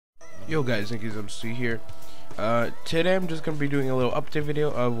Yo guys, Nicky MC here. Today I'm just gonna be doing a little update video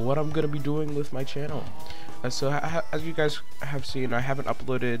of what I'm gonna be doing with my channel. As you guys have seen, I haven't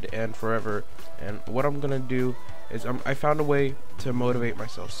uploaded in forever, and what I'm gonna do is I found a way to motivate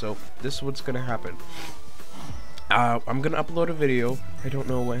myself. So this is what's gonna happen. I'm gonna upload a video. I don't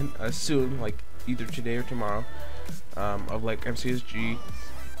know when. Soon, like either today or tomorrow, of like MCSG.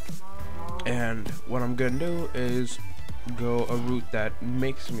 And what I'm gonna do is go a route that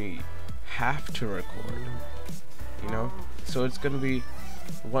makes me have to record, you know. So it's gonna be,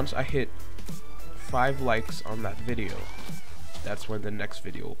 once I hit 5 likes on that video, that's when the next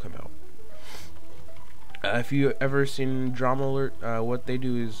video will come out. If you ever seen Drama Alert, what they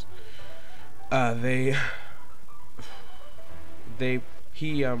do is he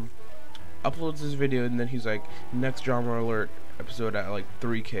uploads this video, and then he's like, next Drama Alert episode at like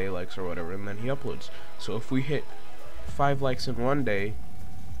 3K likes or whatever, and then he uploads. So if we hit 5 likes in one day,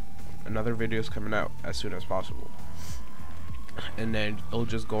 another video is coming out as soon as possible, and then it'll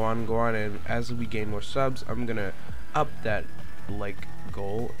just go on, and as we gain more subs, I'm gonna up that like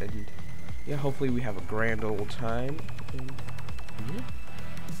goal, and yeah, hopefully we have a grand old time. And, yeah.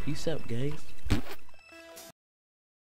 Peace out, guys.